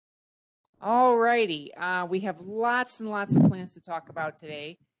All righty. We have lots and lots of plants to talk about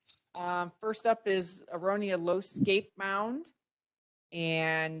today. First up is Aronia low scape mound,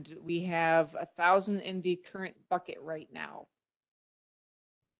 and we have 1,000 in the current bucket right now.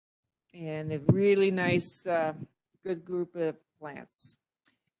 And they're really nice, good group of plants.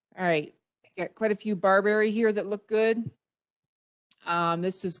 All right, got quite a few barberry here that look good.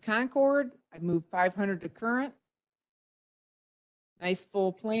 This is Concord. I moved 500 to current. Nice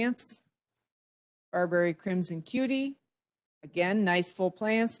full plants. Barberry Crimson Cutie. Again, nice full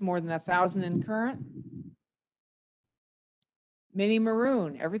plants, more than 1,000 in current. Mini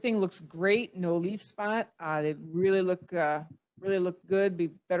Maroon. Everything looks great. No leaf spot. They really look good. Be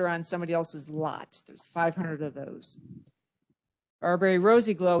better on somebody else's lot. There's 500 of those. Barberry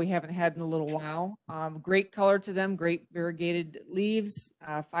Rosy Glow we haven't had in a little while. Great color to them. Great variegated leaves.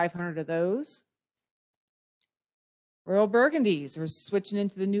 500 of those. Royal Burgundies, we're switching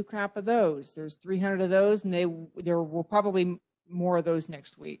into the new crop of those. There's 300 of those, and there will probably more of those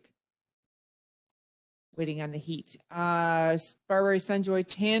next week. Waiting on the heat. Barberry Sunjoy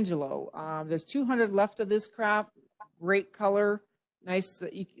Tangelo. There's 200 left of this crop. Great color. Nice.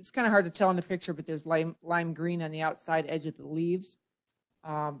 It's kind of hard to tell in the picture, but there's lime green on the outside edge of the leaves.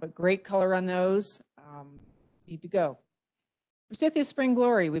 But great color on those. Need to go. Forsythia Spring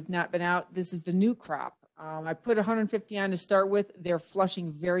Glory. We've not been out. This is the new crop. I put 150 on to start with. They're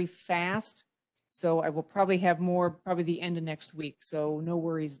flushing very fast. So I will probably have more probably the end of next week. So no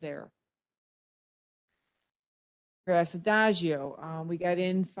worries there. Grass Adagio. We got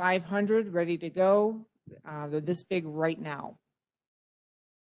in 500 ready to go. They're this big right now.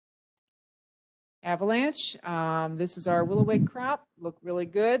 Avalanche. This is our Willoway crop. Look really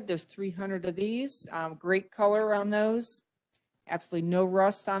good. There's 300 of these. Great color on those. Absolutely no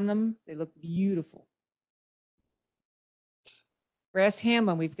rust on them. They look beautiful. Grass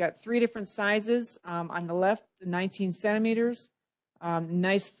Hamlin, we've got 3 different sizes. On the left, the 19 centimeters.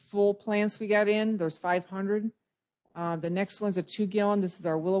 Nice full plants we got in. There's 500. The next one's a 2-gallon. This is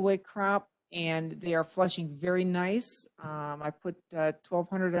our Willoway crop, and they are flushing very nice. I put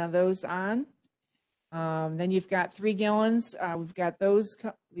 1,200 of those on. Then you've got 3 gallons. We've got those.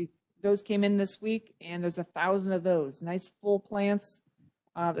 Those came in this week, and there's 1,000 of those. Nice full plants.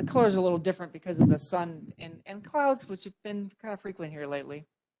 The colors are a little different because of the sun and clouds, which have been kind of frequent here lately.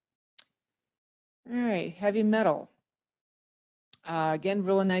 All right, heavy metal. Again,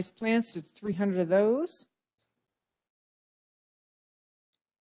 really nice plants. There's 300 of those.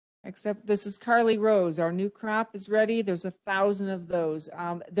 Except this is Carly Rose. Our new crop is ready. There's 1,000 of those.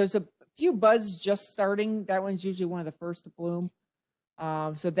 There's a few buds just starting. That one's usually one of the first to bloom.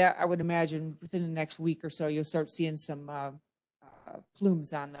 So that I would imagine within the next week or so, you'll start seeing some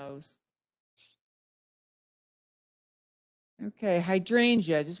plumes on those. Okay,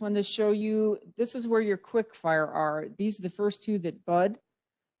 hydrangea. Just wanted to show you, this is where your quick fire are. These are the first 2 that bud.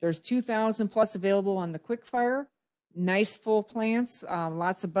 There's 2,000 plus available on the quick fire. Nice full plants,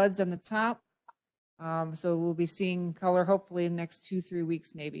 lots of buds on the top. So we'll be seeing color hopefully in the next 2-3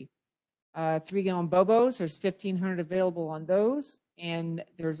 weeks maybe. 3-gallon Bobos, there's 1,500 available on those. And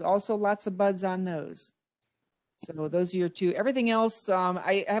there's also lots of buds on those. So those are your 2. Everything else,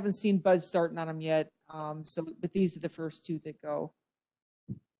 I haven't seen buds starting on them yet. But these are the first 2 that go.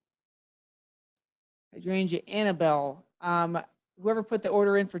 Hydrangea Annabelle. Whoever put the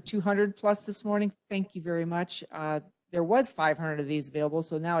order in for 200 plus this morning, thank you very much. There was 500 of these available,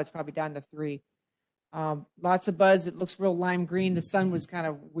 so now it's probably down to 3. Lots of buds. It looks real lime green. The sun was kind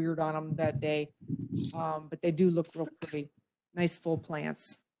of weird on them that day, but they do look real pretty. Nice full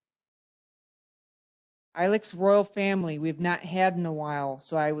plants. Ilex Royal Family, we've not had in a while,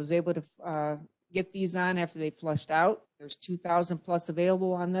 so I was able to get these on after they flushed out. There's 2,000 plus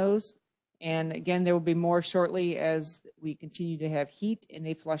available on those. And again, there will be more shortly as we continue to have heat and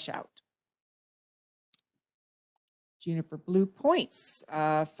they flush out. Juniper Blue Points,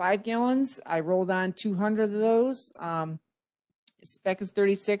 5 gallons. I rolled on 200 of those. Spec is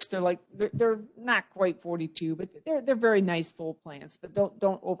 36. They're not quite 42, but they're very nice full plants. But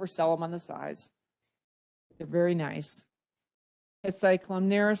don't oversell them on the size. They're very nice.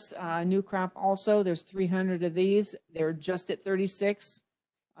 Cyclumneris, new crop also. There's 300 of these. They're just at 36.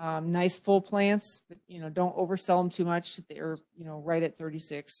 Nice full plants, but don't oversell them too much. They're right at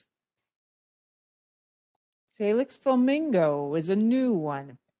 36. Salix Flamingo is a new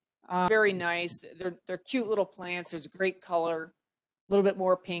one. Very nice. They're cute little plants. There's great color, a little bit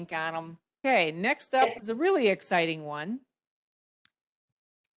more pink on them. Okay, next up is a really exciting one.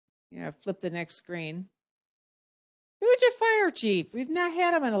 Flip the next screen. Thuja Fire Chief. We've not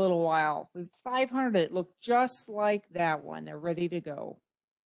had them in a little while. We've 500 that look just like that one. They're ready to go.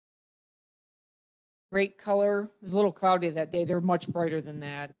 Great color. It was a little cloudy that day. They're much brighter than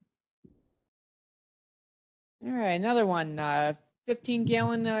that. All right, another one,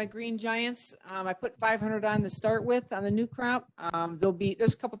 15-gallon green giants. I put 500 on to start with on the new crop.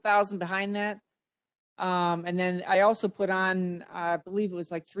 There's a couple thousand behind that. And then I also put on, I believe it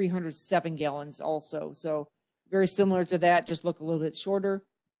was like 307 gallons also. So very similar to that, just look a little bit shorter.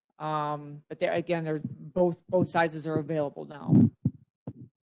 But they're both sizes are available now.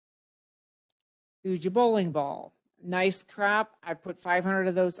 Thuja bowling ball. Nice crop. I put 500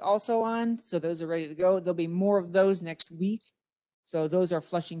 of those also on. So those are ready to go. There'll be more of those next week. So those are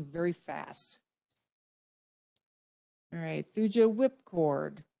flushing very fast. All right, Thuja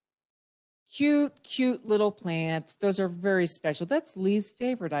whipcord. Cute little plant. Those are very special. That's Lee's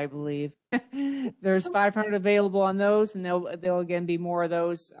favorite, I believe. There's 500 available on those, and there'll again be more of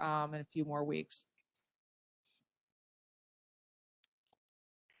those in a few more weeks.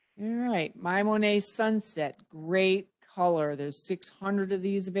 All right, My Monet Sunset, great color. There's 600 of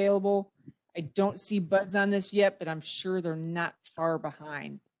these available. I don't see buds on this yet, but I'm sure they're not far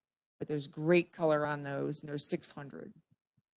behind. But there's great color on those, and there's 600.